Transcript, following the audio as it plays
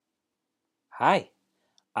Hi,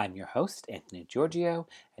 I'm your host, Anthony Giorgio,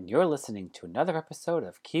 and you're listening to another episode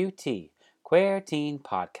of QT, Queer Teen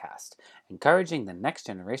Podcast, encouraging the next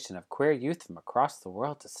generation of queer youth from across the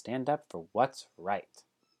world to stand up for what's right.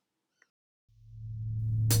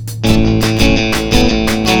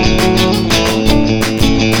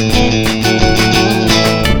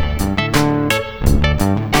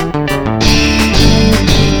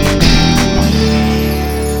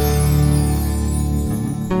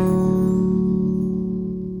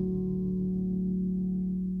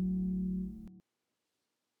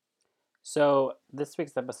 So, this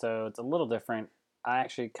week's episode's a little different. I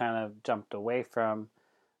actually kind of jumped away from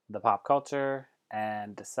the pop culture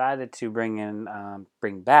and decided to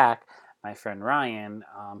bring back my friend Ryan,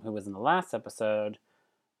 who was in the last episode,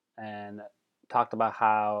 and talked about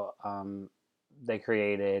how they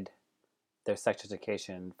created their sex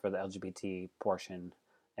education for the LGBT portion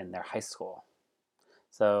in their high school.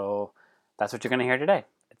 So that's what you're going to hear today.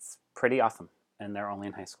 It's pretty awesome, and they're only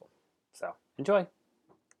in high school. So enjoy.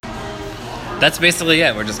 That's basically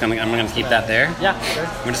it. I'm gonna keep that there. Yeah, sure.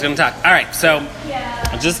 We're just gonna talk. All right. So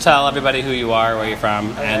just tell everybody who you are, where you're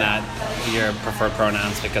from, and your preferred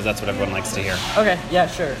pronouns, because that's what everyone likes to hear. Okay, yeah,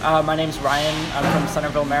 sure. My name's Ryan. I'm from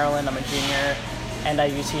Centerville, Maryland. I'm a junior, and I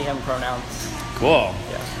use he/him pronouns. Cool.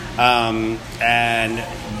 Yeah.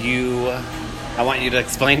 I want you to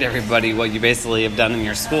explain to everybody what you basically have done in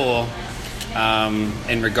your school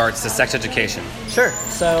in regards to sex education. Sure.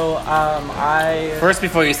 So First,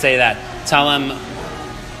 before you say that, tell them.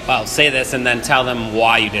 Well, say this and then tell them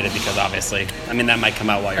why you did it, because obviously, that might come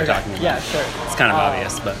out while you're talking about it. Yeah, sure. It's kind of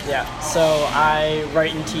obvious, but... Yeah, so I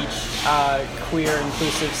write and teach queer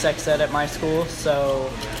inclusive sex ed at my school,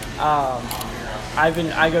 so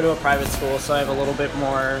I go to a private school, so I have a little bit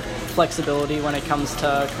more flexibility when it comes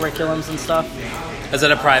to curriculums and stuff. Is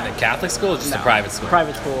it a private Catholic school or just a private school?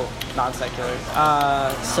 Private school, non-secular.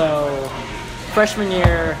 So freshman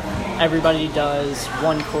year, everybody does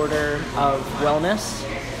 1 quarter of wellness.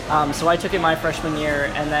 So I took it my freshman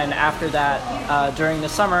year, and then after that, during the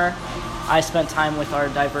summer, I spent time with our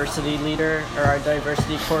diversity leader or our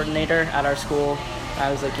diversity coordinator at our school. I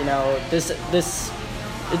was like, this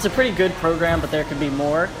it's a pretty good program, but there could be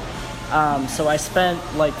more. So I spent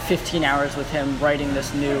like 15 hours with him writing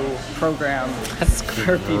this new program. That's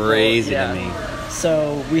for people. Crazy to me.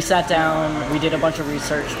 So we sat down, we did a bunch of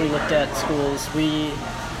research, we looked at schools, we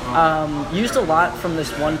used a lot from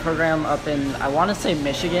this one program up in, I want to say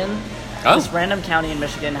Michigan. Oh. This random county in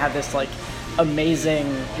Michigan had this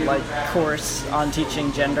amazing course on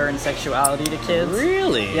teaching gender and sexuality to kids.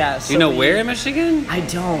 Really? Yeah. Do you know where in Michigan? I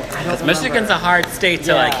don't. Because Michigan's a hard state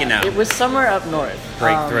to It was somewhere up north.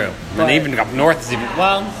 Break through. And even up north is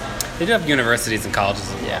they do have universities and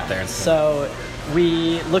colleges up there. So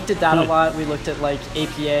we looked at that a lot. We looked at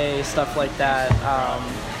APA, stuff like that.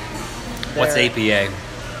 What's APA?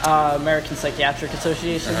 American Psychiatric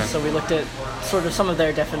Association. So we looked at sort of some of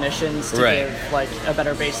their definitions to give a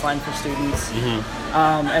better baseline for students. Mm-hmm.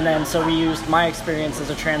 And then so we used my experience as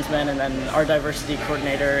a trans man, and then our diversity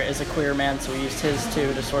coordinator is a queer man, so we used his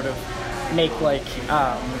too to sort of make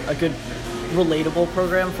a good relatable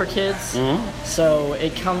program for kids. Mm-hmm. So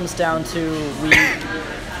it comes down to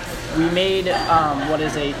we made what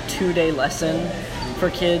is a 2-day lesson for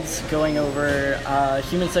kids going over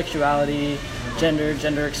human sexuality,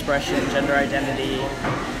 gender expression, gender identity,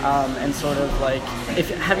 and sort of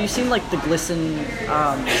have you seen the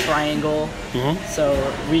GLSEN triangle? Mm-hmm. So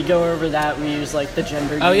we go over that. We use the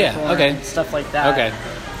gender uniform, stuff like that. Okay.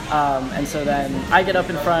 And so then I get up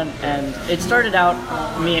in front, and it started out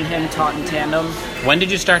me and him taught in tandem. When did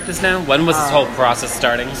you start this now? When was this whole process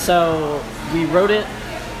starting? So we wrote it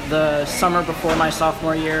the summer before my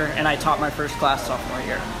sophomore year, and I taught my first class sophomore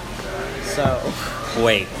year. So.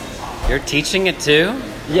 Wait, you're teaching it too?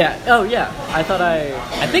 Yeah. Oh, yeah. I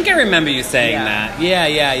think I remember you saying that.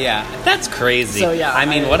 Yeah. That's crazy. So,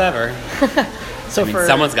 yeah. Whatever.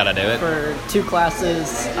 Someone's got to do it. For 2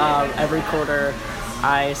 classes every quarter,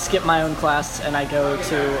 I skip my own class, and I go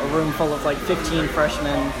to a room full of 15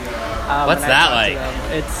 freshmen. What's that like?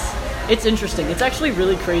 It's interesting. It's actually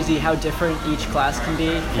really crazy how different each class can be,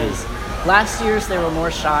 because last year's they were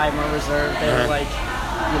more shy, more reserved. They were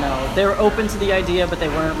they were open to the idea, but they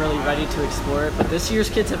weren't really ready to explore it. But this year's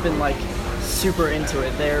kids have been super into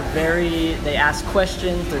it. They ask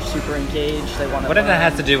questions, they're super engaged, they want to What if that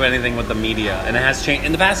has to do with anything with the media? And it has changed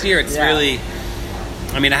in the past year. It's really,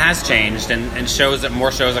 it has changed, and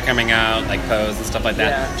more shows are coming out, like Pose and stuff like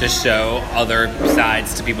that, just show other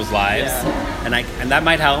sides to people's lives, and that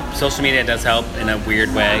might help. Social media does help in a weird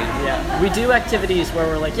way. Yeah, we do activities where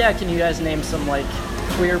we're can you guys name some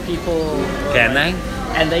queer people? Can they?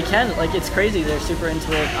 And they can, like, it's crazy. They're super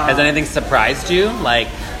into it. Has anything surprised you? Like,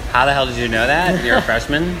 how the hell did you know that? You're a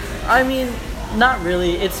freshman? I mean, not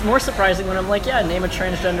really. It's more surprising when I'm like, yeah, name a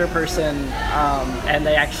transgender person, and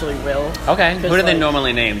they actually will. Okay. Who do they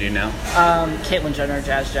normally name? Do you know? Caitlyn Jenner,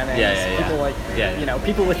 Jazz Jennings. Yeah. People like, you know,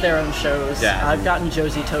 people with their own shows. Yeah. I've gotten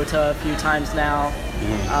Josie Tota a few times now.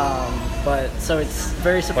 But so it's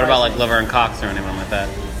very surprising. What about like Laverne Cox or anyone like that?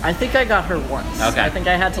 I think I got her once. Okay. I think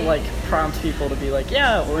I had to like prompt people to be like,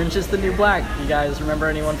 yeah, Orange is the New Black. You guys remember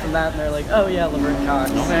anyone from that? And they're like, oh yeah, Laverne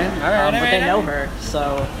Cox. Okay. All right. But they know her,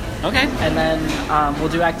 so. Okay. And then we'll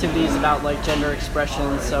do activities about like gender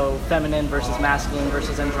expression, so feminine versus masculine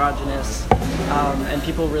versus androgynous, and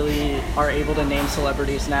people really are able to name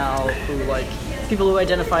celebrities now who like people who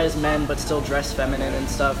identify as men but still dress feminine and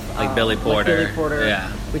stuff. Like Billy Porter. Like Billy Porter.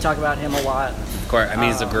 Yeah. We talk about him a lot. Of course. I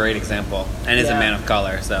mean, he's a great example, and he's a man of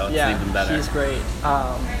color, so it's even better. He's great.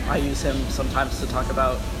 I use him sometimes to talk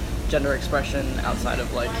about gender expression outside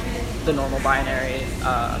of like the normal binary.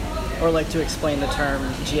 Or like to explain the term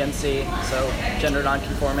GNC, so gender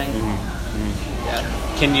nonconforming.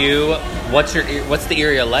 Yeah. Can you? What's the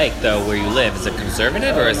area like though where you live? Is it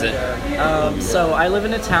conservative or is it? So I live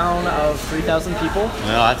in a town of 3,000 people.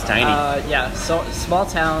 Well, that's tiny. Yeah, so small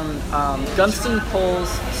town. Gunston pulls.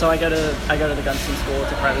 So I go to the Gunston school.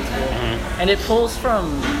 It's a private school, and it pulls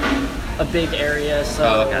from a big area.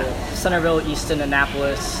 So Centerville, Easton,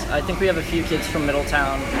 Annapolis. I think we have a few kids from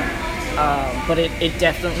Middletown. But it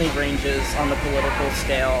definitely ranges on the political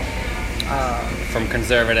scale. From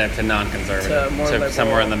conservative to non-conservative. To more liberal,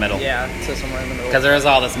 somewhere in the middle. Yeah, to somewhere in the middle. Because there is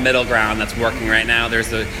all this middle ground that's working right now. There's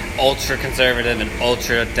the ultra-conservative and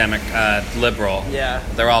ultra-liberal. Yeah.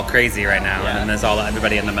 They're all crazy right now, Yeah. and then there's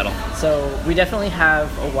everybody in the middle. So we definitely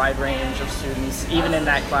have a wide range of students. Even in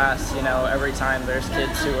that class, you know, every time there's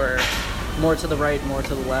kids who are more to the right, more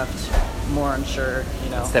to the left, more unsure, you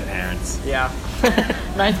know. It's their parents. Yeah.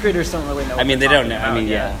 Ninth graders don't really know. I mean, they don't know. I mean,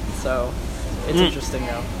 yeah. So it's interesting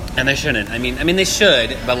though. And they shouldn't. I mean, they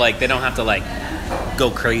should, but like they don't have to like go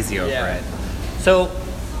crazy over it. So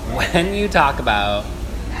when you talk about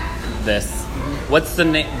this, what's the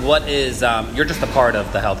name? What is? You're just a part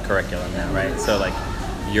of the health curriculum now, right? So like,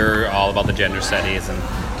 you're all about the gender studies, and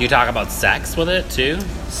do you talk about sex with it too?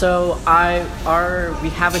 So we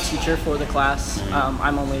have a teacher for the class.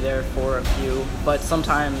 I'm only there for a few, but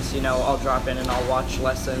sometimes, you know, I'll drop in and I'll watch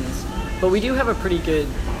lessons. But we do have a pretty good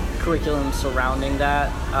curriculum surrounding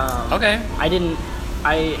that.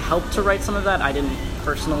 I helped to write some of that. I didn't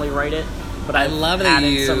personally write it, but I love that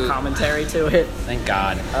added some commentary to it. Thank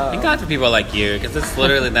God. Thank God for people like you, because it's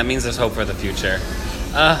literally that means there's hope for the future.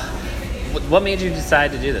 What made you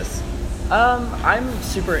decide to do this? I'm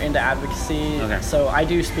super into advocacy, so I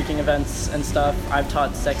do speaking events and stuff. I've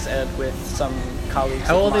taught sex ed with some colleagues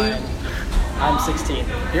How old of mine. are you? I'm 16.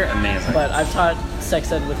 You're amazing. But I've taught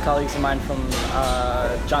sex ed with colleagues of mine from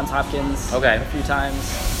Johns Hopkins a few times.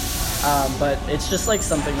 But it's just like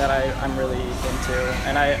something that I'm really into.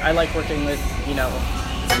 And I like working with, you know,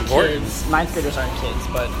 kids. Ninth graders aren't kids,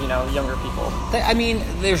 but, you know, younger people. I mean,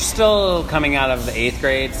 they're still coming out of the 8th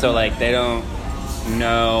grade, so like they don't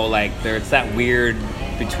know, like it's that weird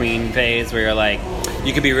between phase where you're like,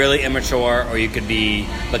 you could be really immature or you could be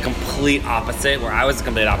the complete opposite, where I was the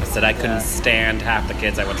complete opposite. I couldn't stand half the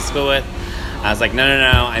kids I went to school with. I was like, no,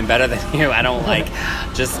 I'm better than you. I don't like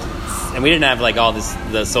just, and we didn't have like all this,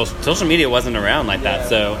 the social media wasn't around like that,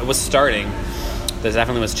 so it was starting. There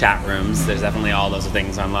definitely was chat rooms. There's definitely all those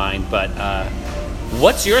things online. But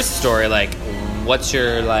what's your story like? What's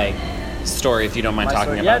your like story, if you don't mind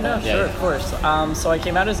talking about that? Sure, of course. So I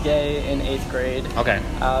came out as gay in 8th grade. Okay.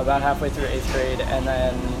 About halfway through 8th grade, and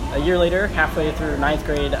then a year later, halfway through 9th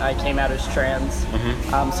grade, I came out as trans.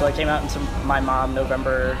 So I came out to my mom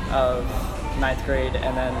November of 9th grade,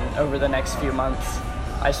 and then over the next few months,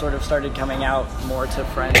 I sort of started coming out more to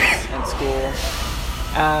friends in school.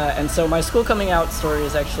 And so my school coming out story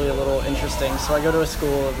is actually a little interesting. So I go to a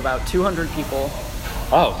school of about 200 people.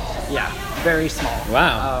 Oh. Yeah, very small.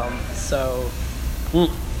 Wow.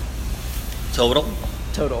 Total,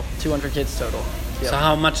 200 kids total. Yep. So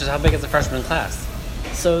how big is the freshman class?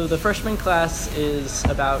 So the freshman class is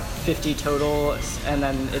about 50 total, and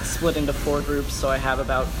then it's split into 4 groups, so I have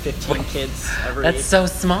about 15 kids every... That's so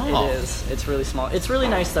small. It is. It's really small. It's really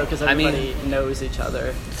nice, though, because everybody knows each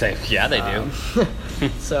other. Yeah, they do.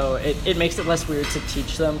 So it makes it less weird to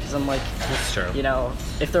teach them, because I'm like... That's true. You know,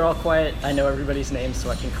 if they're all quiet, I know everybody's names, so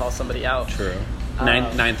I can call somebody out. True.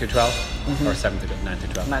 9 through 12? Or 7 through 9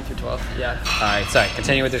 through 12? 9 through 12, yeah. All right, sorry.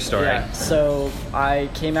 Continue with your story. Yeah, so I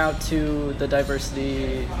came out to the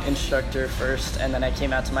diversity instructor first, and then I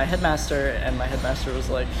came out to my headmaster, and my headmaster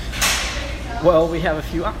was like, Well, we have a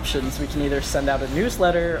few options. We can either send out a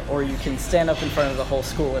newsletter, or you can stand up in front of the whole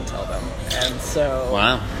school and tell them. And so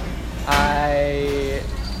Wow. I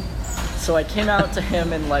came out to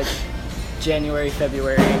him in like January,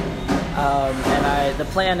 February, and the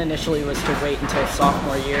plan initially was to wait until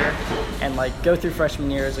sophomore year and like go through freshman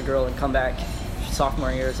year as a girl and come back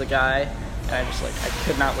sophomore year as a guy. And I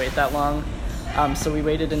could not wait that long. So we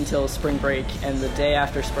waited until spring break, and the day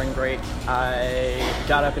after spring break, I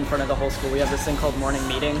got up in front of the whole school. We have this thing called morning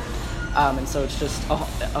meeting, and so it's just a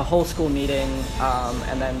whole school meeting,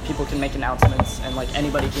 and then people can make announcements, and like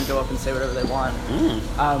anybody can go up and say whatever they want.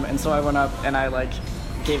 And so I went up and I like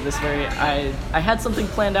gave this I had something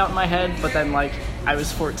planned out in my head, but then like I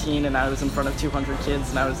was 14 and I was in front of 200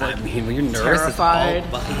 kids, and I was like, I mean, were you nervous? terrified.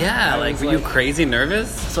 Yeah, like were you crazy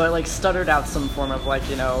nervous? So I like stuttered out some form of like,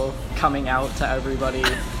 you know, coming out to everybody,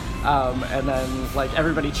 and then like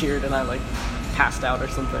everybody cheered and I like passed out or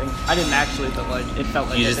something. I didn't actually, but like it felt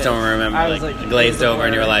like You just don't remember. I was like like glazed over,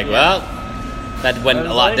 and you were like, well, that went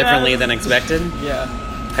a lot differently than expected. Yeah.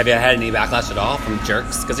 Have you had any backlash at all from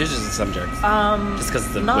jerks? Because there's just some jerks. Just because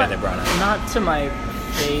of the way they brought it. Not to my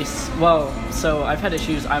face. Well, so I've had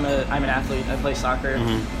issues. I'm an athlete. I play soccer.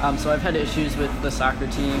 So I've had issues with the soccer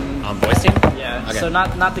team. Boys team? Yeah. Okay. So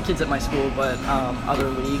not the kids at my school, but other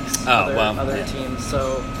leagues. Other teams.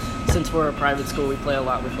 So since we're a private school, we play a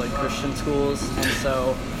lot with like Christian schools, and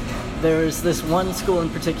so there's this one school in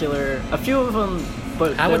particular. A few of them.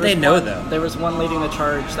 But how would they know, though? There was one leading the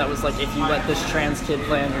charge that was like, if you let this trans kid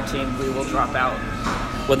play on your team, we will drop out.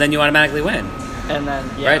 Well, then you automatically win. And then,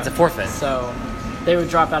 yeah. Right, it's a forfeit. So they would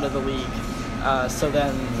drop out of the league. So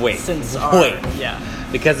then, Wait. Yeah.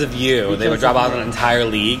 Because of you, they would drop out of an entire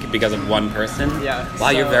league because of one person? Yeah. Wow,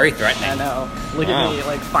 you're very threatening. I know. Look at me,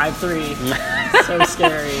 like 5'3". So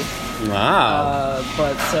scary. Wow.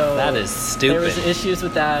 But so... That is stupid. There was issues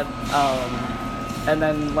with that. And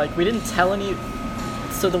then, like, we didn't tell any...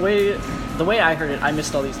 So the way I heard it, I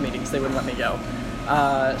missed all these meetings. They wouldn't let me go.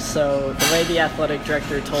 So the way the athletic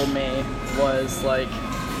director told me was like,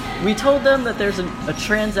 we told them that there's a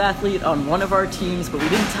trans athlete on one of our teams, but we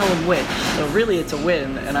didn't tell them which. So really, it's a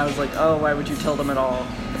win. And I was like, oh, why would you tell them at all?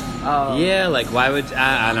 Yeah, like why would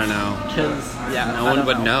I don't know? Because no one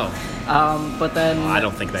would know. But then I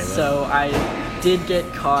don't think they would. So I did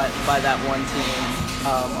get caught by that one team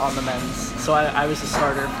on the men's. So I was a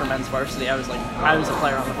starter for men's varsity. I was a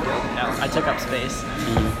player on the field. Yeah, I took up space.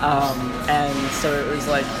 And so it was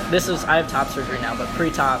like, I have top surgery now, but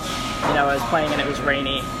pre-top, you know, I was playing and it was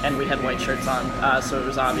rainy and we had white shirts on, so it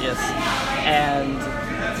was obvious. And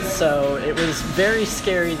so it was very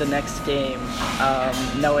scary the next game,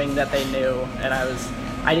 knowing that they knew, and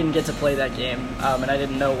I didn't get to play that game, and I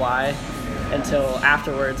didn't know why until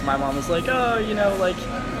afterwards. My mom was like, oh, you know, like,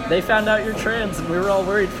 they found out you're trans and we were all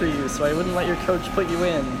worried for you, so I wouldn't let your coach put you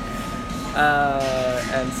in.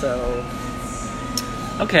 And so...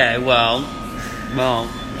 Okay, well...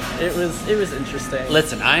 It was interesting.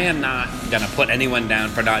 Listen, I am not going to put anyone down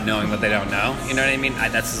for not knowing what they don't know. You know what I mean?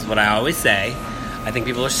 That's what I always say. I think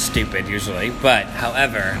people are stupid, usually. But,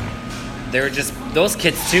 however, those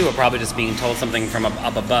kids, too, are probably just being told something from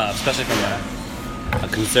up above, especially from a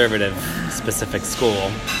conservative, specific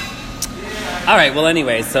school. All right, well,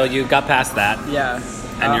 anyway, so you got past that. Yeah.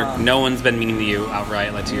 And no one's been mean to you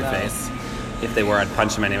outright, like to your face. If they were, I'd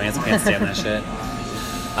punch them anyways. I can't stand that shit.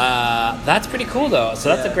 That's pretty cool, though.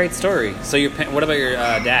 So that's a great story. So what about your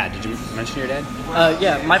dad? Did you mention your dad?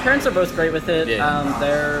 Yeah, my parents are both great with it. Yeah.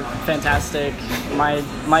 They're fantastic.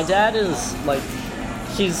 My dad is, like,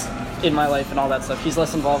 he's in my life and all that stuff. He's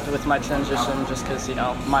less involved with my transition just because, you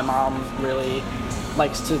know, my mom really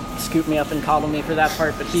likes to scoop me up and coddle me for that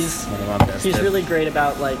part, but he's really great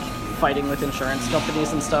about, like, fighting with insurance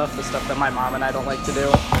companies and stuff, the stuff that my mom and I don't like to do.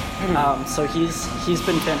 So he's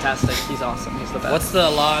been fantastic. He's awesome. He's the best. What's the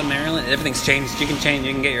law in Maryland? Everything's changed. You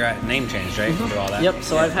can get your name changed, right? Do all that. Yep.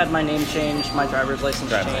 So I've had my name changed, my driver's license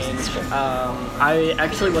changed. I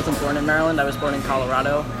actually wasn't born in Maryland. I was born in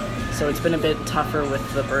Colorado. So it's been a bit tougher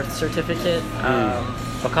with the birth certificate.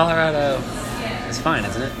 But Colorado is fine,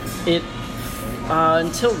 isn't it?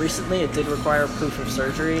 Until recently, it did require proof of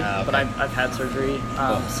surgery, okay. but I've had surgery,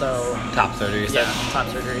 so... Top surgery, you said? Yeah, top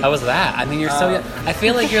surgery. How was that? I mean, you're so young. I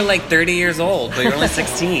feel like you're like 30 years old, but you're only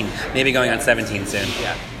 16. Maybe going on 17 soon.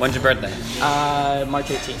 Yeah. When's your birthday? March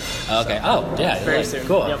 18th. Okay. So yeah. Very soon.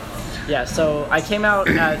 Cool. Yep. Yeah, so I came out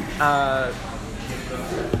at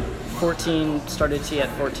 14, started T at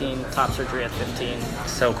 14, top surgery at 15.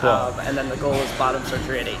 So cool. And then the goal was bottom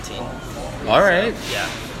surgery at 18. All right. So, yeah.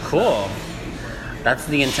 Cool. That's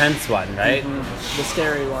the intense one, right? Mm-hmm. The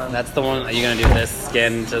scary one. That's the one. Are you gonna do this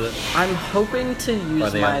skin to the? I'm hoping to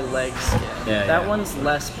use my leg skin. Yeah, that one's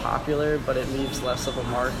less popular, but it leaves less of a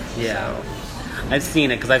mark. Yeah. So. I've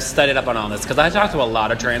seen it because I've studied up on all this because I talked to a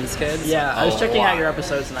lot of trans kids. Yeah, I was checking out your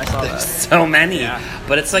episodes and I saw There's that. so many, yeah.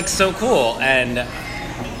 But it's like so cool, and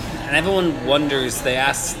everyone wonders. They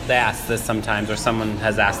ask this sometimes, or someone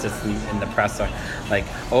has asked this in the press, or like,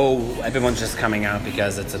 oh, everyone's just coming out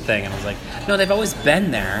because it's a thing, and I was like, no, they've always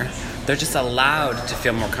been there. They're just allowed to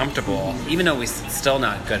feel more comfortable, even though we're still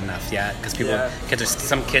not good enough yet. Because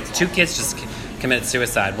two kids just committed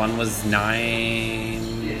suicide. One was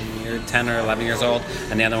 10 or 11 years old,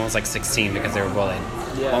 and the other one was like 16 because they were bullied.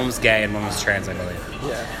 Yeah. One was gay and one was trans, I believe.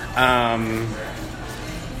 Yeah.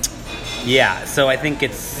 Yeah, so I think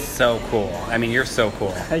it's so cool. I mean, you're so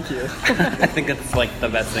cool. Thank you. I think it's like the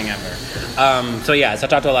best thing ever. So I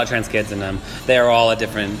talked to a lot of trans kids, and they're all at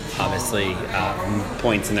different, obviously,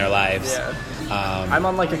 points in their lives. Yeah. I'm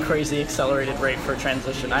on like a crazy accelerated rate for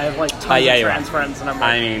transition. I have like tons of trans friends, and I'm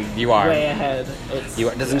like, I mean, you are way ahead.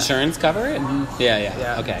 Does insurance cover it? Mm-hmm.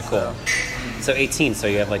 Yeah. Okay, cool. So 18, so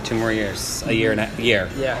you have like 2 more years, a year and a year.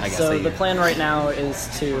 Yeah. I guess, so the plan right now is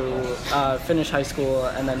to finish high school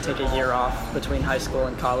and then take a year off between high school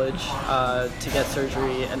and college to get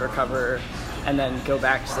surgery and recover, and then go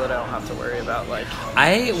back so that I don't have to worry about like.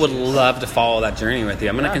 I would love to follow that journey with you.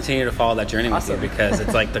 I'm going to continue to follow that journey with you because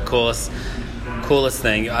it's like the coolest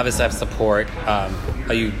thing. You obviously have support.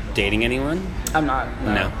 Are you dating anyone? I'm not.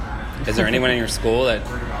 No. Is there anyone in your school that?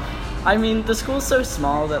 I mean, the school's so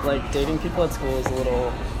small that like dating people at school is a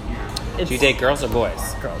little. Do you date girls or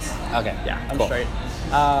boys? Girls. Okay. Yeah, I'm cool. straight.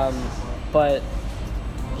 But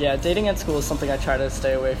yeah, dating at school is something I try to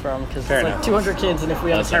stay away from because it's like 200 kids, and if we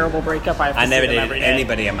have a terrible breakup, I have to see them every day. I never dated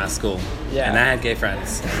anybody at my school. Yeah. And I had gay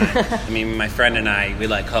friends. I mean, my friend and I, we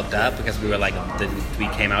like hooked up because we were like, we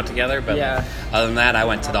came out together. But other than that, I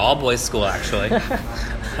went to the all-boys school, actually.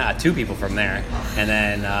 2 people from there. And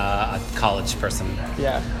then a college person.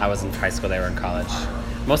 Yeah. I was in high school, they were in college.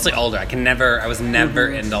 Mostly older. I was never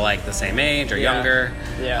into like the same age or younger.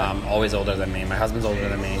 Yeah. Always older than me. My husband's older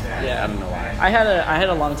than me. Yeah. I don't know why. I had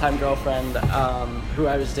a longtime girlfriend who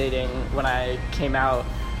I was dating when I came out,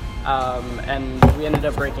 and we ended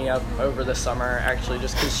up breaking up over the summer actually,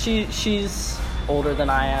 just because she's older than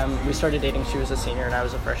I am. We started dating. She was a senior and I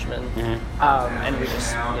was a freshman, and we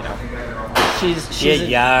just she's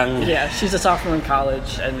young. Yeah, she's a sophomore in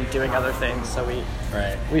college and doing other things. So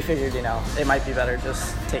we figured it might be better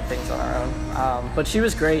just take things on our own. But she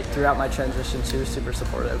was great throughout my transition. She was super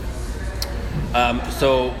supportive.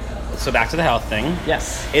 So back to the health thing.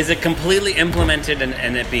 Yes. Is it completely implemented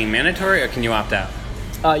and it being mandatory, or can you opt out?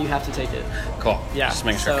 You have to take it. Cool. Yeah. Just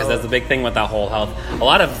make sure, because that's the big thing with that whole health. A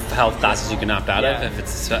lot of health classes you can opt out of if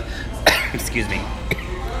it's, excuse me,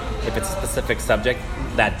 if it's a specific subject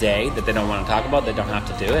that day that they don't want to talk about, they don't have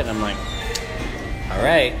to do it. And I'm like, all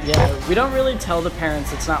right. Yeah, we don't really tell the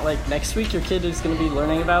parents. It's not like next week your kid is going to be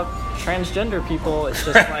learning about transgender people. It's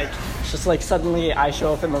just like suddenly I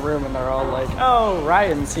show up in the room and they're all like, "Oh,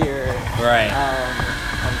 Ryan's here." Right.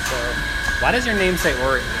 And so, why does your name say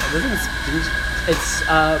Ori? It's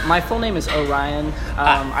my full name is Orion.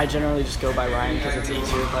 I generally just go by Ryan because it's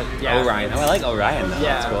easier. But yeah, Orion. I like Orion though.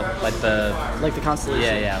 Yeah, that's cool. Like the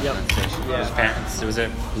constellation. Yeah. Yep. Yeah. Was it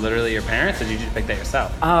literally your parents, or did you just pick that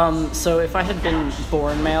yourself? So if I had been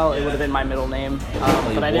born male, it would have been my middle name.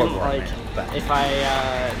 But I didn't like if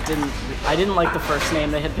I didn't like the first name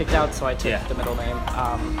they had picked out, so I took the middle name.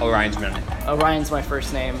 Orion's middle name. Orion's my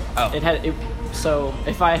first name. Oh. So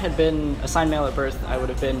if I had been assigned male at birth, I would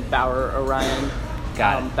have been Bauer Orion.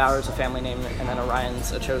 Got it. Bauer's a family name, and then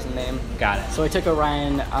Orion's a chosen name. Got it. So I took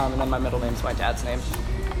Orion, and then my middle name's my dad's name.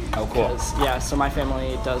 Oh, cool. So my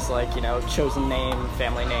family does chosen name,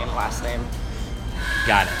 family name, last name.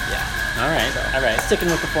 Got it. Yeah. All right. Sticking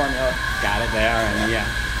with the formula. Got it. They are. And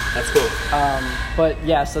that's cool. But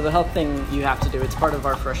yeah, so the health thing you have to do. It's part of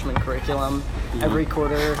our freshman curriculum. Mm-hmm. Every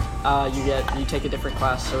quarter, you take a different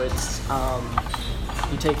class. So it's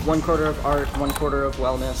you take 1 quarter of art, 1 quarter of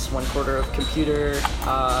wellness, 1 quarter of computer,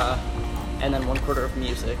 and then 1 quarter of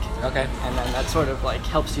music. Okay. And then that sort of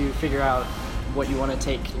helps you figure out what you want to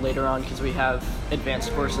take later on, because we have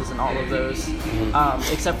advanced courses in all of those,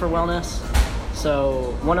 except for wellness.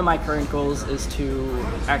 So one of my current goals is to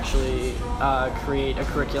actually create a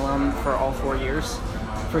curriculum for all 4 years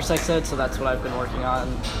for sex ed. So that's what I've been working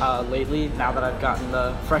on lately. Now that I've gotten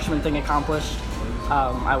the freshman thing accomplished,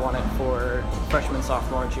 I want it for freshmen,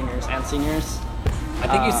 sophomore, juniors, and seniors. I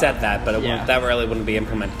think you said that, but that really wouldn't be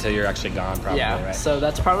implemented until you're actually gone, probably, right? So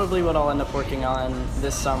that's probably what I'll end up working on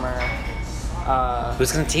this summer.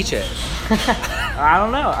 Who's going to teach it? I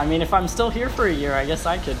don't know. I mean, if I'm still here for a year, I guess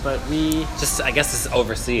I could, but I guess just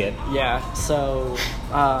oversee it. Yeah, so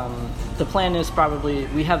the plan is probably,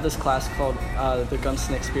 we have this class called the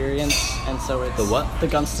Gunston Experience, and so it's... The what? The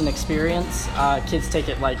Gunston Experience. Kids take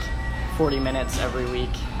it like 40 minutes every week,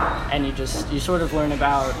 and you sort of learn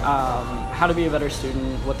about how to be a better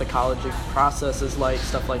student, what the college process is like,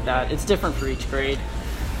 stuff like that. It's different for each grade.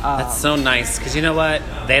 That's so nice, because you know what?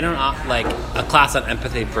 They don't, like, a class on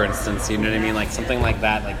empathy, for instance, you know what I mean? Like, something like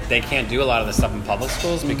that. Like, they can't do a lot of this stuff in public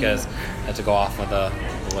schools because they have to go off with the Common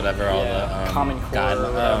Core or whatever.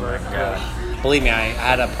 Oh, my gosh. Believe me,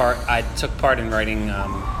 I took part in writing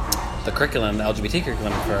the curriculum, the LGBT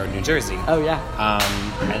curriculum for New Jersey. Oh, yeah.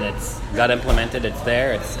 And it's got implemented. It's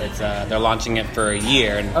there. It's they're launching it for a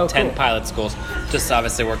year in 10 pilot schools. Just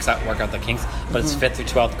obviously work out the kinks. But it's 5th through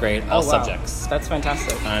 12th grade, all subjects. That's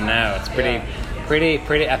fantastic. I know. It's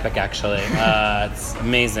pretty epic, actually. It's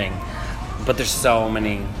amazing. But there's so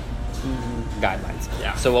many guidelines.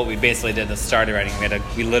 Yeah. So what we basically did, the starter writing,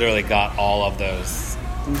 we literally got all of those.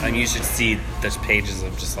 And you should see those pages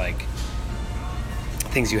of just like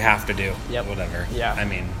things you have to do. Yep. Whatever. Yeah. I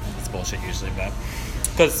mean, it's bullshit usually, but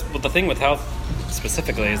because the thing with health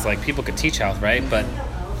specifically is like people could teach health, right? But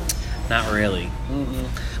not really.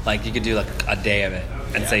 Like you could do like a day of it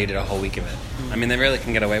and say you did a whole week of it. I mean, they really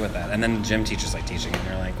can get away with that. And then the gym teachers like teaching it, and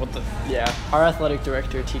they're like, what the? Yeah, our athletic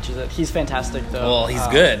director teaches it. He's fantastic, though. Well, he's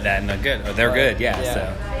good. They're good. Yeah.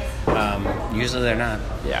 So usually they're not.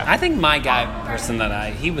 Yeah. I think my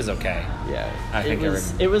guy he was okay. Yeah. I think it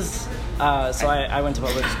was. So I went to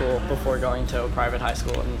public school before going to a private high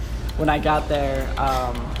school, and when I got there,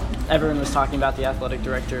 everyone was talking about the athletic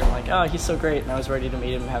director and like, oh, he's so great, and I was ready to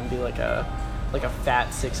meet him and have him be like a fat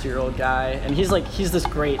 60-year-old guy, and he's this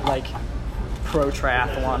great like pro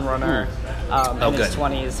triathlon runner in his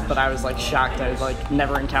 20s, but I was like shocked. I was like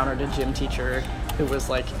never encountered a gym teacher who was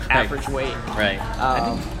like average weight. Right.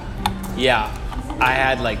 Yeah, I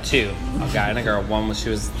had like two, a guy and a girl. One she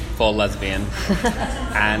was full lesbian,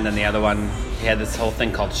 and then the other one, he had this whole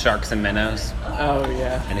thing called sharks and minnows. Oh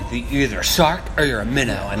yeah. And if you're either a shark or you're a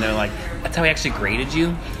minnow, and they're like, that's how we actually graded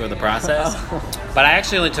you through the process. But I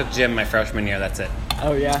actually only took gym my freshman year. That's it.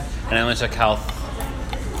 Oh yeah. And I only took health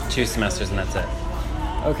 2 semesters, and that's it.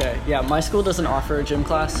 Okay, yeah, my school doesn't offer a gym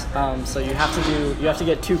class, so you have to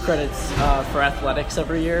get 2 credits for athletics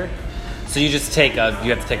every year. So you have to take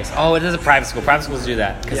it is a private school. Private schools do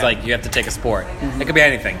that because like you have to take a sport. It could be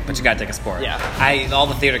anything, but you got to take a sport. Yeah. All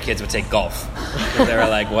the theater kids would take golf. They were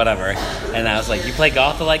like, whatever. And I was like, you play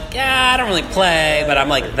golf? They're like, yeah, I don't really play, but I'm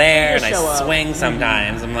like there and I swing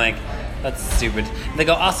sometimes. I'm like, that's stupid. They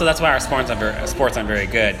go, also that's why our sports aren't very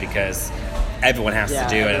good because everyone has to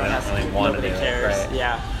do it and they don't really want to do it. Right?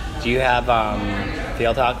 Yeah. Do you have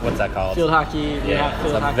field hockey? What's that called? Field hockey.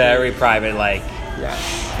 It's a very private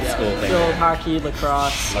school thing. Field hockey,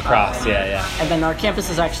 lacrosse. Yeah. And then our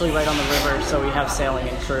campus is actually right on the river, so we have sailing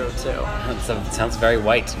and crew too. It sounds very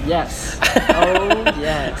white. Yes. Oh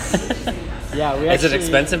yes. Yeah, Is it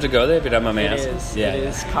expensive to go there if you don't mind me asking? It is. Yeah, it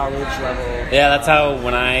is college level. Yeah, that's how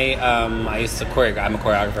when I used to choreograph. I'm a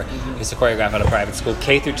choreographer. I used to choreograph at a private school,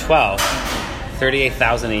 K through 12,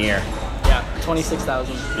 $38,000 a year. Yeah,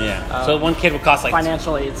 $26,000. Yeah. So one kid would cost like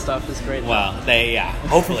financial aid stuff is great. Well,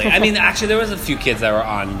 hopefully. I mean, actually, there was a few kids that were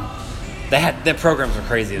on. Their programs were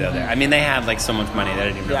crazy though. There, I mean, they had like so much money they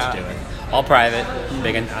didn't even know what to do with. All private,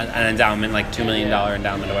 big an endowment, like $2 million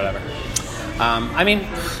endowment or whatever. I mean,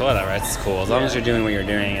 whatever. It's cool as long as you're doing what you're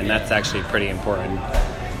doing, and that's actually pretty important.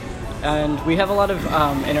 And we have a lot of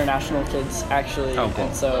international kids actually, cool.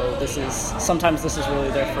 And so sometimes this is really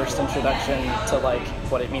their first introduction to like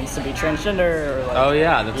what it means to be transgender or like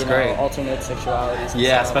that's great. Alternate sexualities.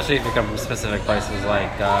 Yeah, especially if you come from specific places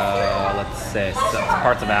like let's say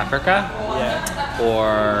parts of Africa,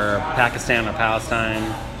 or Pakistan or Palestine.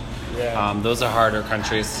 Yeah, those are harder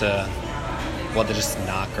countries to. Well, they're just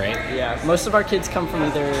not great. Yeah, most of our kids come from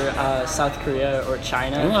either South Korea or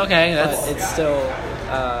China. Okay, but it's still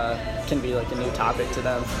can be like a new topic to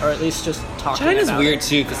them, or at least just talking. China's about weird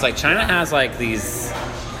too, because like China has like these.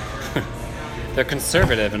 They're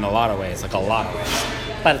conservative in a lot of ways,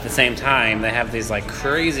 but at the same time, they have these like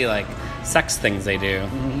crazy like sex things they do.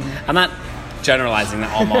 Mm-hmm. I'm not generalizing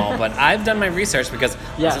that all, but I've done my research because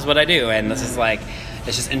this is what I do, and this is like.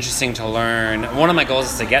 It's just interesting to learn. One of my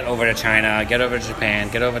goals is to get over to China, get over to Japan,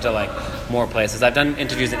 get over to like more places. I've done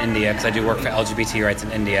interviews in India because I do work for LGBT rights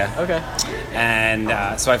in India. Okay.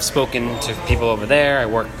 And so I've spoken to people over there. I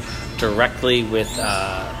work directly with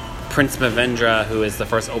Prince Mavendra, who is the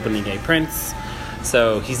first openly gay prince.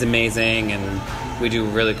 So he's amazing, and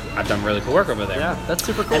I've done really cool work over there. Yeah, that's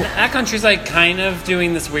super cool. And that country's like kind of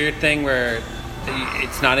doing this weird thing where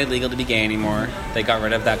it's not illegal to be gay anymore. They got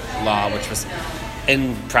rid of that law, which was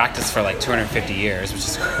in practice for like 250 years, which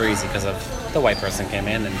is crazy because of the white person came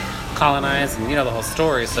in and colonized, and the whole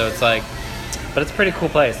story. So it's like, but it's a pretty cool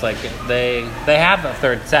place. Like they have a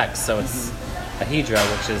third sex, so it's a Hydra,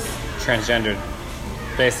 which is transgendered,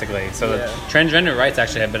 basically. So the transgender rights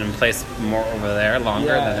actually have been in place more over there longer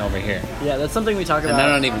than over here. Yeah, that's something we talk about. And I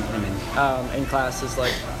don't even, in class is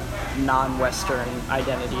like non-Western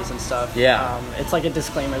identities and stuff. Yeah. It's like a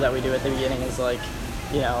disclaimer that we do at the beginning is like,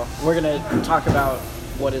 we're going to talk about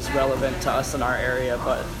what is relevant to us in our area,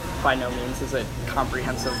 but by no means is it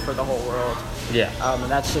comprehensive for the whole world. Yeah. And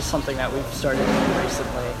that's just something that we've started doing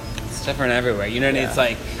recently. It's different everywhere. It's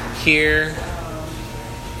like here,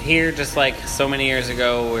 just like so many years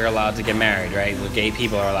ago, we were allowed to get married, right? Gay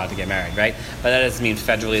people are allowed to get married, right? But that doesn't mean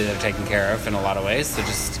federally they're taken care of in a lot of ways. So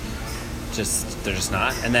they're just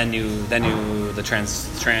not. And then the trans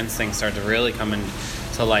thing started to really come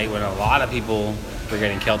into light when a lot of people were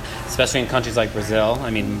getting killed, especially in countries like Brazil.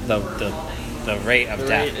 I mean, the rate of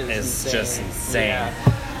death is just insane. Yeah.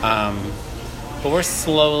 But we're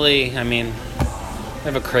slowly. I mean, we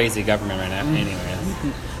have a crazy government right now, anyways.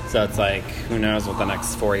 So it's like, who knows what the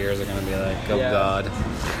next 4 years are going to be like. Oh, God.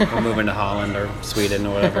 We're moving to Holland or Sweden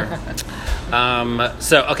or whatever.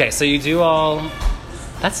 So you do all...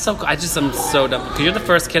 That's so cool. I'm so dumb. Because you're the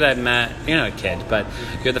first kid I've met. You're not a kid, but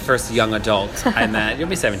you're the first young adult I met. You'll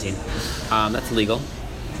be 17. That's legal.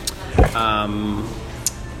 That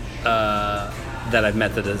I've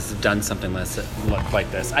met that has done something like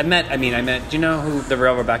this. I met... Do you know who the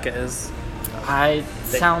real Rebecca is?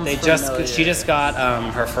 Familiar. She just got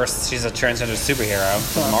her first. She's a transgender superhero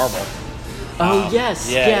from Marvel. Oh yes,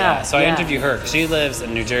 yeah. So I interviewed her. She lives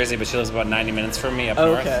in New Jersey, but she lives about 90 minutes from me up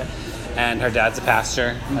north. Okay. And her dad's a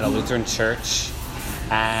pastor at a Lutheran church,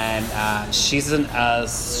 and she's an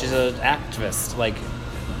activist. Like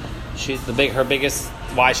her biggest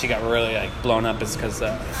why she got really blown up is because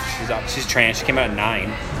she's trans. She came out at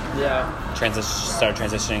 9. Yeah. Started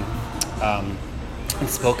transitioning. And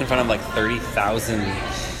spoke in front of 30,000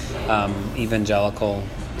 evangelical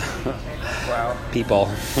people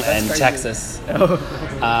in Texas, and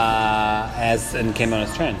came out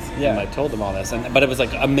as trans. Yeah. And I told them all this, but it was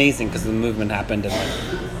amazing because the movement happened, and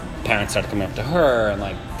parents started coming up to her, and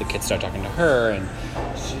the kids started talking to her, and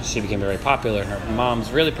she became very popular. And her mom's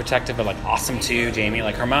really protective, but awesome too. Jamie,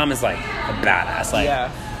 her mom is a badass,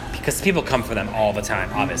 because people come for them all the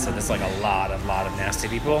time. Obviously, there's a lot of nasty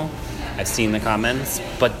people. I've seen the comments,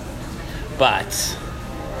 but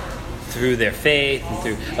through their faith and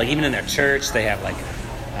through even in their church, they have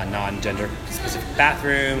non-gender specific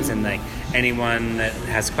bathrooms, and anyone that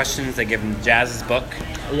has questions, they give them Jazz's book.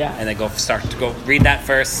 Yeah. And they start to go read that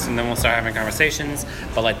first, and then we'll start having conversations.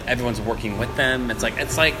 But everyone's working with them. It's like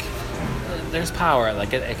there's power.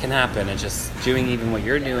 It can happen. It's just doing even what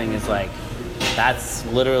you're doing is that's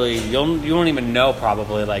literally you won't even know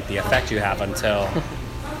probably the effect you have until.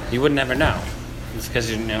 You would never know. It's because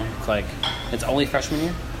it's only freshman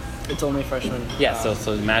year? It's only freshman. Yeah, so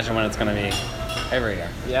imagine when it's going to be every year.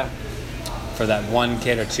 Yeah. For that one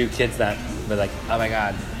kid or two kids that were oh my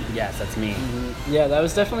God, yes, that's me. Mm-hmm. Yeah, that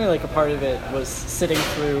was definitely a part of it, was sitting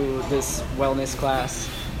through this wellness class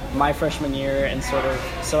my freshman year, and so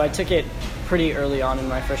I took it pretty early on in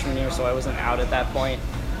my freshman year, so I wasn't out at that point.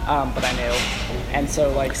 But I knew, and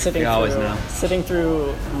so sitting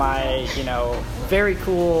through my very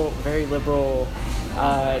cool, very liberal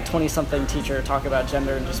 20-something teacher talk about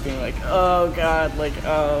gender, and just being oh God,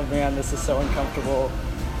 oh man, this is so uncomfortable.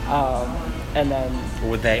 And then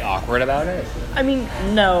were they awkward about it? I mean,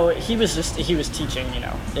 no, he was teaching.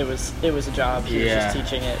 It was a job. He was just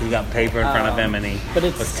teaching it. He got paper in front of him, and he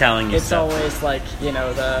was telling you stuff. It's always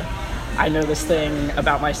I know this thing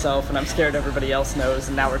about myself, and I'm scared everybody else knows,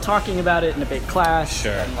 and now we're talking about it in a big class.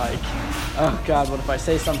 Sure. And oh God, what if I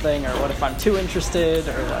say something, or what if I'm too interested,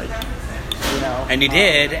 or And you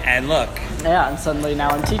did, and look. Yeah, and suddenly now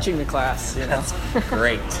I'm teaching the class. That's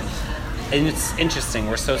great. And it's interesting.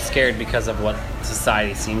 We're so scared because of what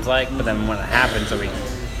society seems like, but then when it happens, or we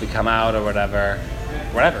come out, or whatever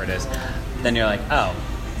it is, then you're oh.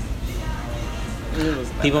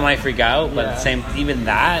 People might freak out, but even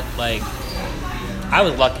that, I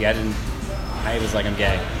was lucky. I was I'm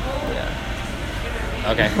gay. Yeah.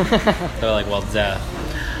 Okay. They're well, duh. I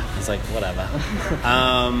was whatever.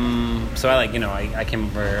 So I came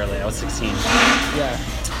very early. I was 16. Yeah.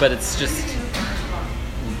 But it's just,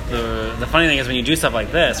 the funny thing is when you do stuff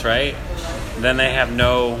like this, right, then they have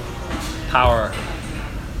no power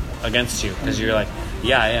against you because you're like,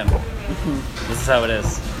 yeah, I am. This is how it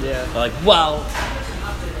is. Yeah. They're like, well,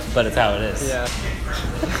 but it's how it is. Yeah.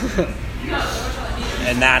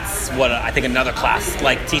 And that's what I think another class,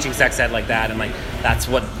 like teaching sex ed like that, and like that's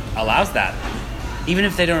what allows that. Even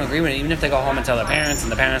if they don't agree with it, even if they go home and tell their parents,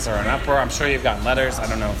 and the parents are in uproar, I'm sure you've gotten letters. I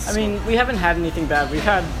don't know. I mean, we haven't had anything bad. We've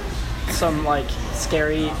had some like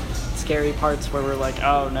scary parts where we're like,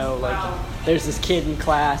 oh no, like there's this kid in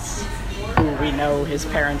class who we know his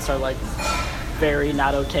parents are like very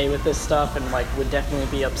not okay with this stuff and like would definitely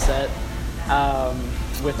be upset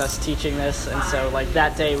with us teaching this. And so like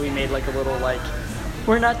that day we made like a little like,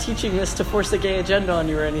 we're not teaching this to force a gay agenda on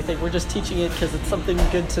you or anything. We're just teaching it because it's something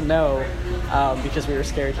good to know, because we were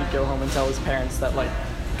scared he'd go home and tell his parents that like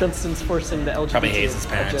Gunston's forcing the LGBT Probably hates his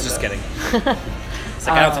parents. agenda. Just kidding. It's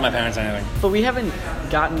like, I don't tell my parents anything. But we haven't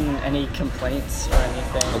gotten any complaints or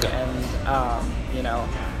anything. Okay. And, you know,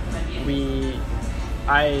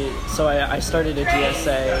 I started a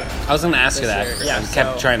GSA. I was going to ask you this that. year. Yeah, I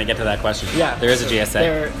kept so- trying to get to that question. Yeah. There is a GSA.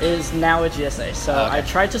 There is now a GSA. So Okay. I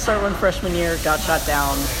tried to start one freshman year, got shot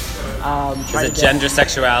down. Is it gender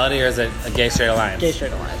sexuality or is it a gay straight alliance? Gay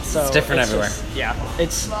straight alliance. So It's different everywhere.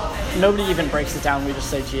 It's nobody even breaks it down. We just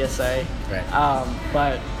say GSA. Right.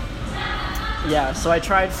 But yeah, so I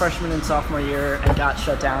tried freshman and sophomore year and got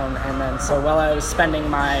shut down. And then so while I was spending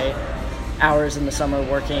my hours in the summer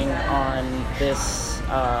working on this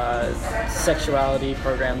sexuality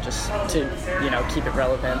program just to, you know, keep it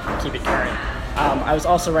relevant, keep it current, I was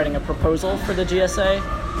also writing a proposal for the GSA.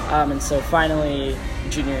 And so finally,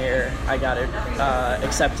 junior year, I got it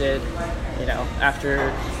accepted, you know,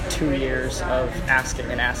 after 2 years of asking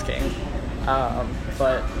and asking.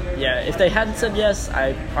 But yeah, if they hadn't said yes,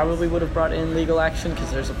 I probably would have brought in legal action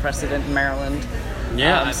because there's a precedent in Maryland.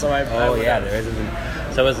 Yeah. So I would yeah, have- there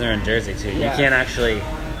is. So is there in Jersey too. Yeah. You can't actually,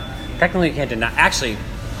 technically you can't deny, actually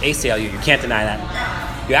ACLU, you can't deny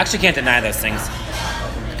that. You actually can't deny those things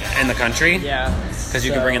in the country. Yeah. Because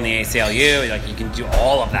you can bring in the ACLU, like you can do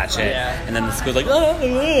all of that shit, Yeah. and then the school's like, oh.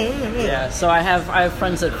 Yeah, so I have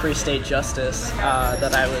friends at Free State Justice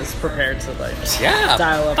that I was prepared to like Yeah,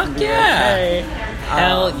 dial up fuck and be yeah. like, hey.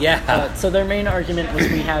 Hell yeah. So their main argument was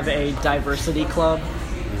we have a diversity club.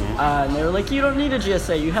 And they were like, you don't need a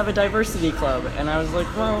GSA, you have a diversity club. And I was like,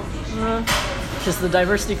 well, because the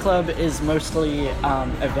diversity club is mostly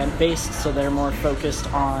event-based, so they're more focused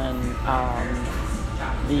on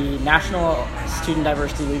the National Student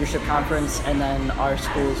Diversity Leadership Conference and then our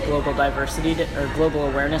school's Global Diversity or Global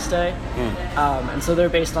Awareness Day. And so they're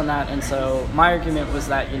based on that. And so my argument was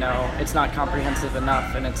that, you know, it's not comprehensive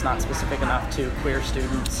enough and it's not specific enough to queer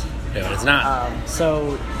students. Yeah, but it's not.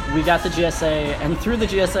 So we got the GSA, and through the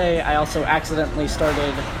GSA, I also accidentally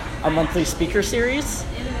started a monthly speaker series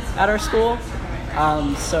at our school.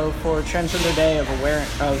 So for Transgender Day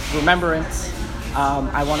of Remembrance,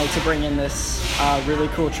 I wanted to bring in this really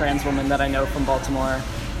cool trans woman that I know from Baltimore,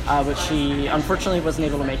 but she unfortunately wasn't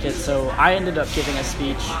able to make it. So I ended up giving a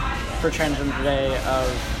speech for Transgender Day of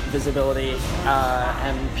Visibility,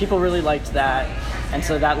 and people really liked that. And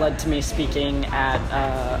so that led to me speaking at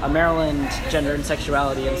a Maryland Gender and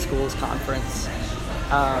Sexuality in Schools conference.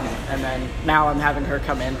 And then now I'm having her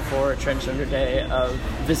come in for Transgender Day of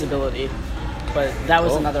Visibility. But that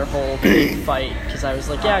was another whole big fight because I was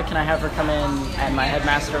like, yeah, can I have her come in? And my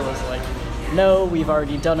headmaster was like, no, we've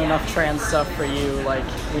already done enough trans stuff for you. Like,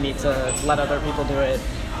 we need to let other people do it.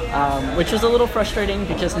 Which was a little frustrating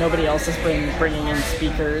because nobody else has been bringing in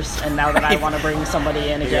speakers, and now that I want to bring somebody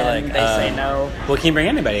in again, like, they say no. Well, can you bring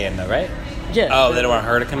anybody in though, right? Yeah. Oh, they don't want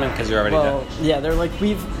her to come in because you're already Well, done. yeah, they're like,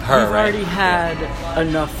 we've right. already had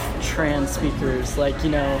enough trans speakers. Like, you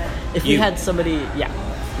know, if we You. had somebody, yeah,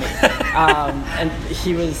 me. And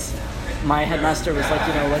my headmaster was like,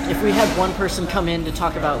 you know, like if we had one person come in to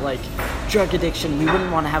talk about like drug addiction, we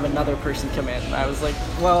wouldn't want to have another person come in. And I was like,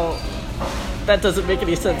 well, that doesn't make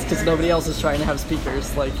any sense because nobody else is trying to have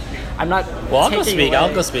speakers. Like, I'm not. Well, I'll go taking speak. away-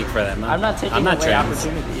 I'll go speak for them. I'm not taking away trans.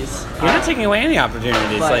 opportunities. You're not taking away any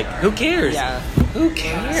opportunities. but- Like, who cares? Yeah. Who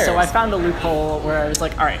cares? So I found a loophole where I was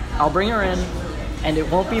like, all right, I'll bring her in, and it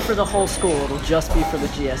won't be for the whole school. It'll just be for the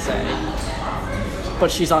GSA.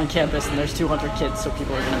 But she's on campus, and there's 200 kids, so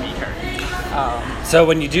people are going to meet her. So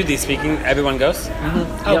when you do these speaking, everyone goes?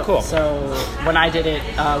 Mm-hmm. Oh, Yep. cool. So when I did it,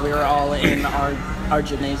 we were all in our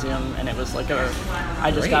gymnasium, and it was like I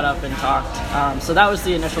just Great. got up and talked. So that was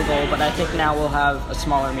the initial goal, but I think now we'll have a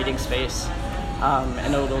smaller meeting space,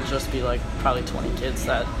 and it'll just be like probably 20 kids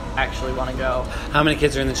that actually want to go. How many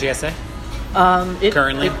kids are in the GSA?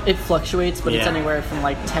 Currently? It fluctuates, but it's Yeah. anywhere from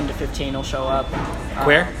like 10 to 15 will show up.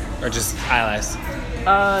 Queer? Or just allies?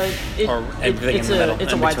 Or everything it's in the middle,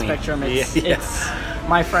 It's a in wide between. spectrum. Yeah. It's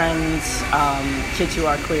my friends, kids who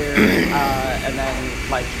are queer, and then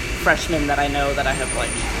like freshmen that I know that I have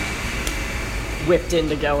like whipped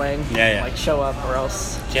into going. Yeah. Like show up or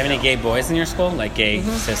else. Do you have any gay boys in your school? Like gay,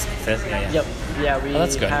 cis? Yeah. Yep. Yeah, we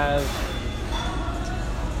that's good. have.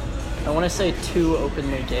 I want to say 2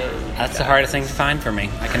 openly gay. That's the hardest thing to find for me.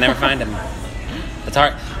 I can never find them. It's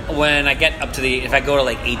hard. When I get up to if I go to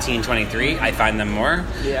like 18, 23, I find them more.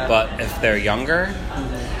 Yeah. But if they're younger,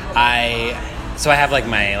 I have like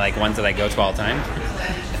my like ones that I go to all the time.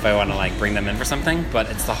 If I want to like bring them in for something, but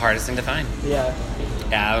it's the hardest thing to find. Yeah.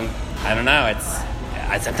 Yeah, I don't know.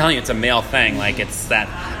 I'm telling you, it's a male thing. Like it's that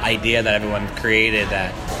idea that everyone created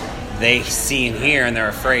that they see and hear and they're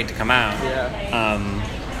afraid to come out. Yeah.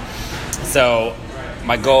 So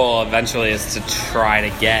my goal eventually is to try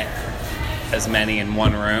to get as many in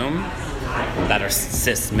one room that are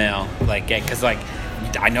cis male, like gay, because like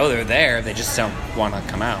I know they're there, they just don't want to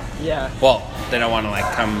come out. Yeah. Well, they don't want to like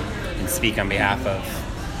come and speak on behalf of.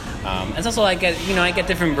 It's also I get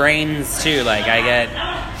different brains too. Like I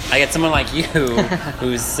get someone like you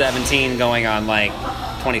who's 17 going on like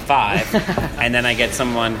 25, and then I get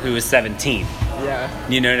someone who is 17. Yeah.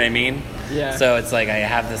 You know what I mean? Yeah. So it's like I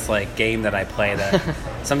have this like game that I play that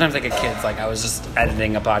sometimes I get kids. Like I was just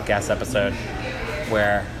editing a podcast episode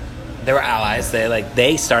where they were allies.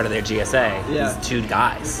 They started their GSA. Yeah. These 2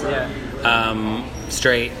 guys. Yeah.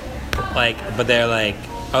 Straight, like, but they're like,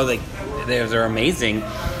 oh, like they're amazing.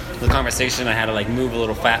 The conversation I had to like move a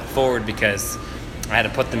little forward because I had to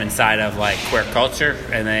put them inside of like queer culture,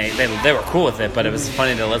 and they were cool with it. But it was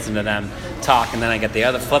funny to listen to them talk, and then I get the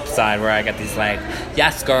other flip side where I get these like,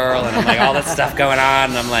 yes girl, and I'm like all that stuff going on,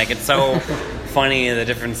 and I'm like, it's so funny the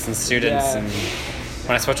difference in students. Yeah. And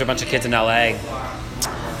when I spoke to a bunch of kids in LA, I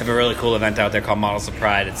have a really cool event out there called Models of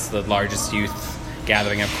Pride. It's the largest youth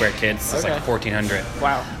gathering of queer kids. It's like 1,400.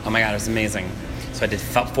 Wow. Oh my god, it was amazing. So I did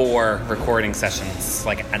 4 recording sessions,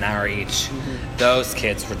 like an hour each. Those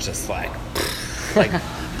kids were just like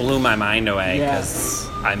blew my mind away because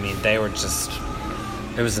I mean they were just.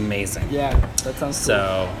 It was amazing. Yeah, that sounds cool.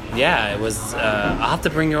 So, yeah, it was... I'll have to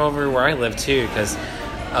bring you over where I live, too, because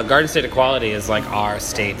Garden State Equality is, like, our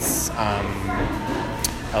state's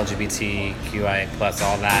LGBTQI+,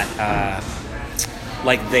 all that.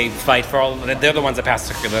 Like, they fight for all... They're the ones that pass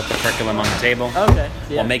the curriculum on the table. Okay,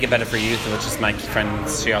 yeah. Well, Make It Better for Youth, which is my friend.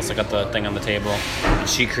 She also got the thing on the table. And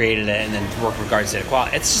she created it and then worked with Garden State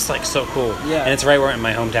Equality. It's just, like, so cool. Yeah. And it's right where in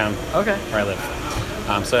my hometown. Okay. Where I live.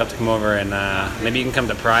 So I have to come over and maybe you can come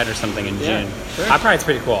to Pride or something in June. Sure. Pride's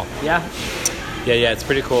pretty cool. Yeah. Yeah, it's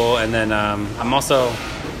pretty cool. And then I'm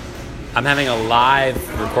having a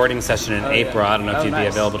live recording session in April. I don't know if you'd be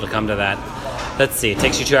available to come to that. Let's see. It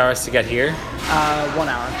takes you 2 hours to get here. 1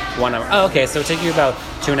 hour. 1 hour. Oh, okay. So it takes you about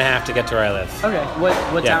 2.5 to get to where I live. Okay. What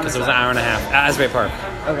Yeah, town because is it was an that? hour and a half. Asbury Park.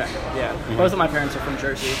 Okay. Yeah. Both of my parents are from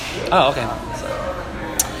Jersey. Oh, okay. So.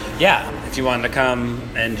 Yeah, if you wanted to come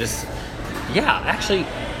and just... Yeah, actually...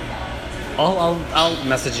 I'll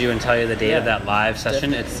message you and tell you the date of that live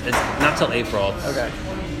session. It's not till April. It's, Okay.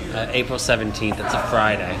 April 17th. It's a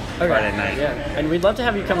Friday. Okay. Friday night. Yeah. And we'd love to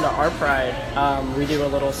have you come to our Pride. We do a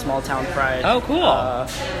little small town Pride. Oh, cool.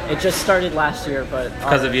 It just started last year, but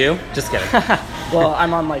Because of you? Just kidding. well,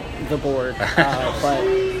 I'm on like the board, but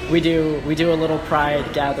we do a little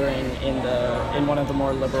Pride gathering in one of the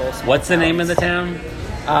more liberal. What's the name of towns.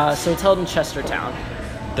 the town? So it's held in Chestertown.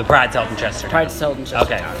 The Pride's held in Chestertown. Pride's held in Chestertown.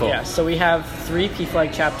 Okay, cool. Yeah, so we have 3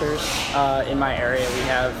 PFLAG chapters in my area. We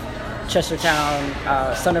have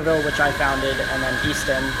Chestertown, Centerville, which I founded, and then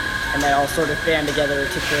Easton, and they all sort of band together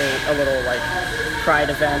to create a little like Pride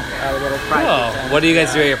event, a little Pride event. What do you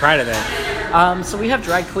guys do at your Pride event? So we have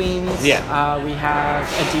drag queens. Yeah. We have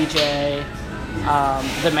a DJ.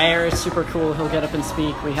 The mayor is super cool. He'll get up and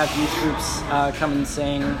speak. We have youth groups come and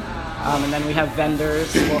sing. And then we have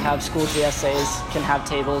vendors. We'll have school GSAs can have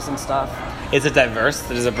tables and stuff. Is it diverse?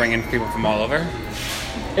 Does it bring in people from all over?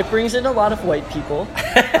 It brings in a lot of white people.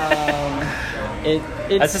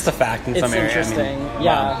 That's just a fact in some areas. It's interesting,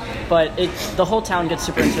 But the whole town gets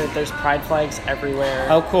super into it. There's pride flags everywhere.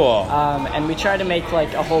 Oh, cool. And we try to make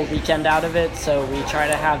like a whole weekend out of it. So we try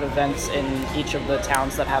to have events in each of the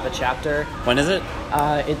towns that have a chapter. When is it?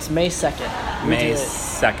 It's May 2nd. May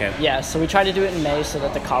 2nd. Yeah, so we try to do it in May so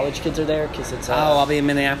that the college kids are there because it's... I'll be in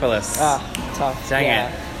Minneapolis. Tough. Dang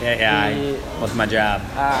it. Yeah, with my job.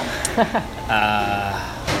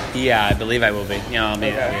 Yeah, I believe I will be. I'll be.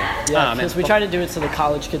 Yeah, because we try to do it so the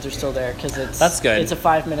college kids are still there because that's good. It's a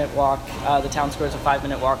 5-minute walk. The town square is a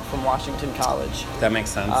 5-minute walk from Washington College. That makes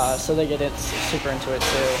sense. So they get super into it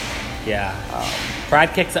too. Yeah.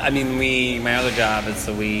 Pride kicks. I mean, my other job is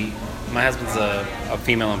so we my husband's a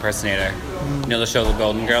female impersonator. You know the show The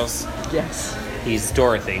Golden Girls? Yes. He's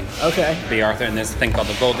Dorothy. Okay. B. Arthur, and there's a thing called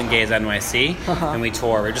the Golden Gaze NYC, and we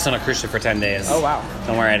tour. We're just on a cruise ship for 10 days. Oh, wow.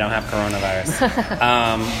 Don't worry, I don't have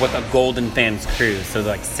coronavirus. With a Golden Fans cruise, so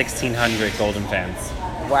like 1,600 Golden fans.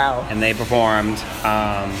 Wow. And they performed.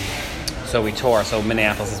 So we tour. So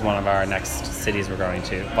Minneapolis is one of our next cities we're going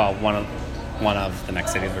to. Well, one of the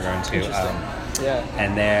next cities we're going to. Interesting. Yeah.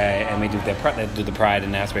 And we do the Pride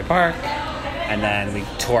in Asbury Park, and then we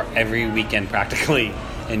tour every weekend practically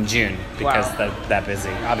in June because Wow. that busy,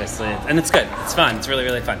 obviously, and it's good. It's fun. It's really,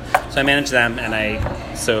 really fun. So I manage them, and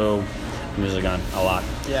I'm usually gone a lot.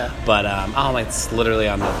 Yeah. But it's literally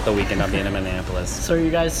on the weekend I'll be in Minneapolis. So are you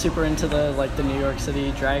guys super into the New York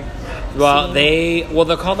City drag Well, scene?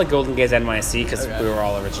 they're called the Golden Gaze NYC because Okay. we were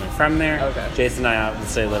all originally from there. Okay. Jason and I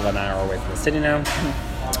obviously live an hour away from the city now.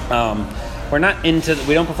 We're not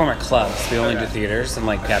we don't perform at clubs. We only Okay. do theaters and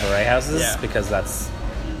like cabaret houses Yeah. because that's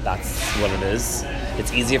what it is.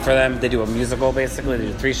 It's easier for them. They do a musical basically. They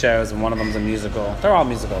do 3 shows and one of them's a musical. They're all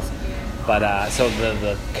musicals. But so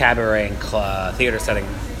the cabaret and theater setting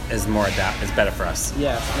is is better for us.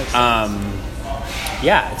 Yeah, makes sense.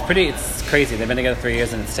 Yeah, it's crazy. They've been together 3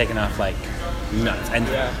 years and it's taken off like nuts. And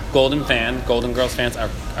Yeah. Golden Girls fans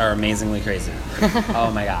are amazingly crazy.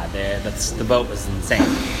 Oh my God, the boat was insane.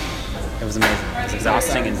 It was amazing. It was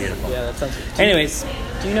exhausting and beautiful. Yeah, that sounds good. Anyways,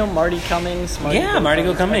 Do you know Marty Cummings? Marty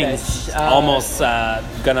Go Cummings. Okay. Almost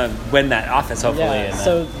gonna win that office, hopefully. Yeah,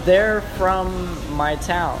 so they're from my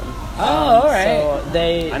town. Oh, all right.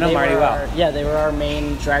 So I know Marty well. They were our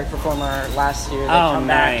main drag performer last year. They Oh, come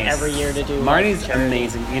nice. back every year to do. Marty's charity.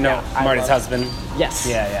 amazing. You know Yeah, I Marty's love- husband? Yes.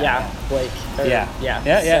 Yeah. Blake. Yeah.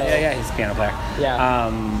 Yeah. He's a piano player. Yeah.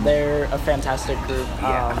 They're a fantastic group.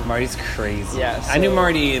 Marty's crazy. Yeah, I knew so-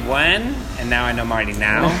 Marty when, and now I know Marty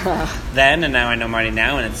now. Then, and now I know Marty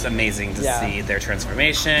now, and it's amazing to Yeah. see their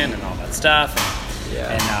transformation and all that stuff. Yeah.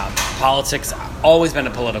 And politics, I've always been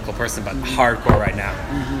a political person, but hardcore right now.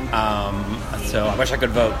 So I wish I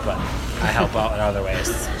could vote, but I help out in other ways.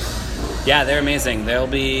 Yeah, they're amazing.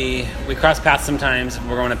 We cross paths sometimes.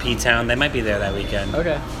 We're going to P-Town. They might be there that weekend.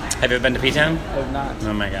 Okay. Have you ever been to P-Town? I have not.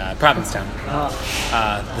 Oh my God. Provincetown.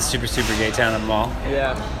 The super, super gay town of them all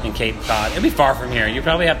Yeah. in Cape Cod. It'd be far from here. You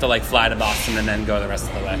probably have to like fly to Boston and then go the rest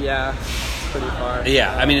of the way. Yeah. It's pretty far.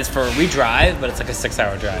 Yeah, I mean, we drive, but it's like a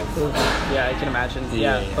 6-hour drive. Yeah, I can imagine.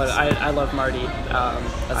 Yeah, Yeah, yeah. but I love Marty.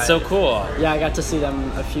 That's so cool. Yeah, I got to see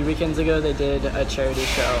them a few weekends ago. They did a charity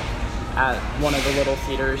show at one of the little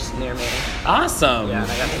theaters near me. Awesome. Yeah,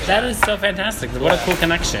 I got to that is so fantastic. What a cool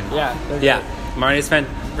connection. Yeah, they're Yeah, Marty's been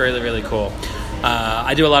really, really cool.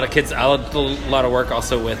 I do a lot of work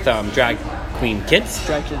also with drag queen kids.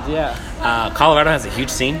 Drag kids, yeah. Colorado has a huge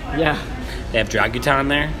scene. Yeah. They have Draguton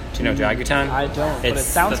there. Do you know Draguton? I don't, but it It's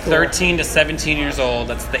sounds the cool. 13 to 17 years old.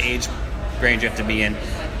 That's the age range you have to be in.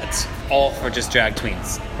 It's all for just drag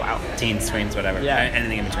tweens. Wow. Teens, tweens, whatever. Yeah.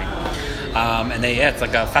 Anything in between. And it's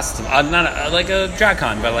like a festival. Not like a drag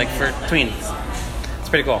con, but like for tweens. It's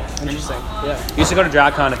pretty cool. Interesting. Yeah. You should go to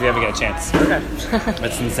DragCon if you ever get a chance. Okay.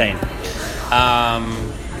 It's insane.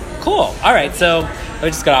 Cool. All right, so we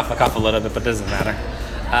just got off the cuff a little bit, but it doesn't matter.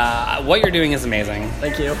 What you're doing is amazing.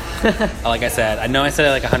 Thank you. Like I said, I know I said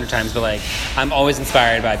it like 100 times, but like I'm always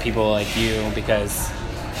inspired by people like you because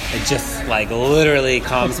it just like literally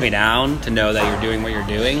calms me down to know that you're doing what you're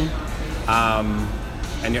doing.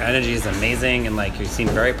 And your energy is amazing, and like you seem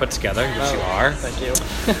very put together, which you are. Thank you.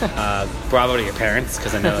 Bravo to your parents,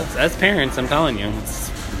 because I know as parents, I'm telling you,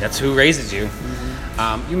 that's who raises you.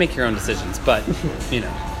 You make your own decisions, but you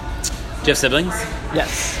know. Do you have siblings?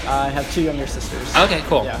 Yes, I have 2 younger sisters. Okay,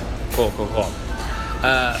 cool. Yeah. Cool.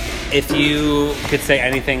 If you could say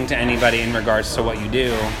anything to anybody in regards to what you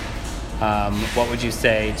do, what would you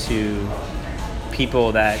say to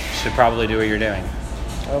people that should probably do what you're doing?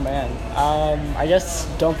 Oh man, I guess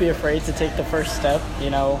don't be afraid to take the first step.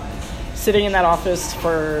 You know, sitting in that office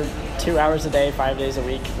for 2 hours a day, 5 days a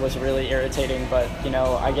week was really irritating. But you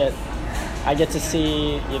know, I get to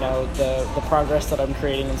see the progress that I'm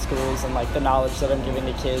creating in schools and like the knowledge that I'm giving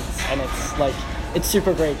to kids, and it's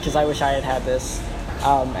super great because I wish I had this.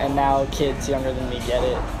 And now kids younger than me get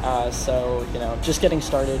it. So just getting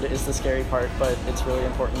started is the scary part, but it's really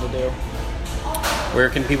important to do. Where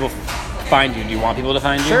can people find you? Do you want people to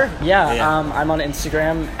find you? Sure. Yeah. Yeah. I'm on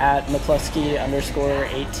Instagram at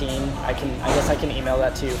McCluskey_18. I guess I can email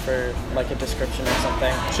that to you for like a description or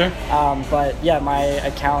something. Sure. But yeah, my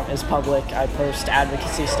account is public. I post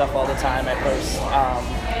advocacy stuff all the time. I post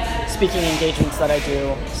speaking engagements that I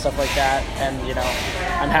do, stuff like that. And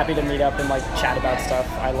I'm happy to meet up and like chat about stuff.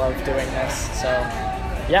 I love doing this. So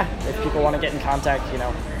yeah, if people want to get in contact,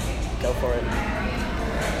 go for it.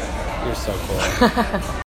 You're so cool.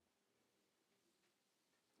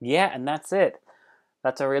 Yeah, and that's it.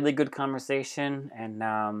 That's a really good conversation, and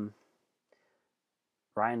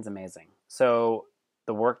Ryan's amazing. So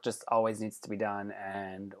the work just always needs to be done,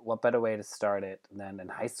 and what better way to start it than in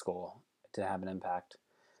high school to have an impact,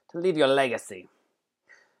 to leave your legacy.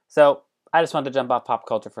 So I just wanted to jump off pop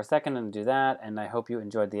culture for a second and do that, and I hope you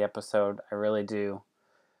enjoyed the episode. I really do.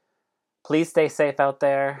 Please stay safe out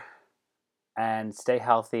there, and stay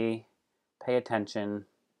healthy. Pay attention.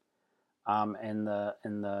 In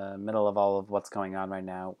the middle of all of what's going on right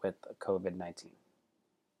now with COVID-19.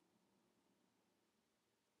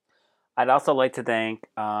 I'd also like to thank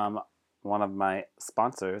one of my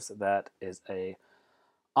sponsors that is a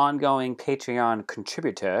ongoing Patreon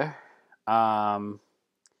contributor.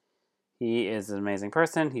 He is an amazing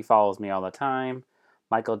person. He follows me all the time.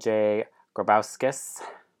 Michael J. Grabowskis.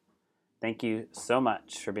 Thank you so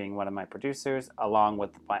much for being one of my producers, along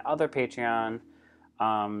with my other Patreon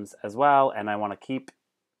as well. And I want to keep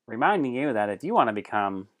reminding you that if you want to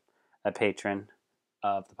become a patron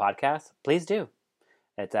of the podcast, please do.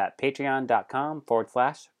 It's at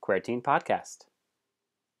patreon.com/QueerTeenPodcast.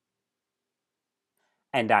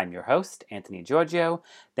 And I'm your host, Anthony Giorgio.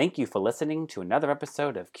 Thank you for listening to another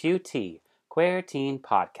episode of QT, Queer Teen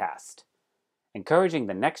Podcast, encouraging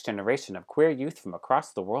the next generation of queer youth from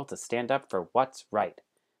across the world to stand up for what's right.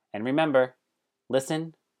 And remember,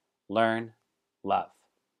 listen, learn, love.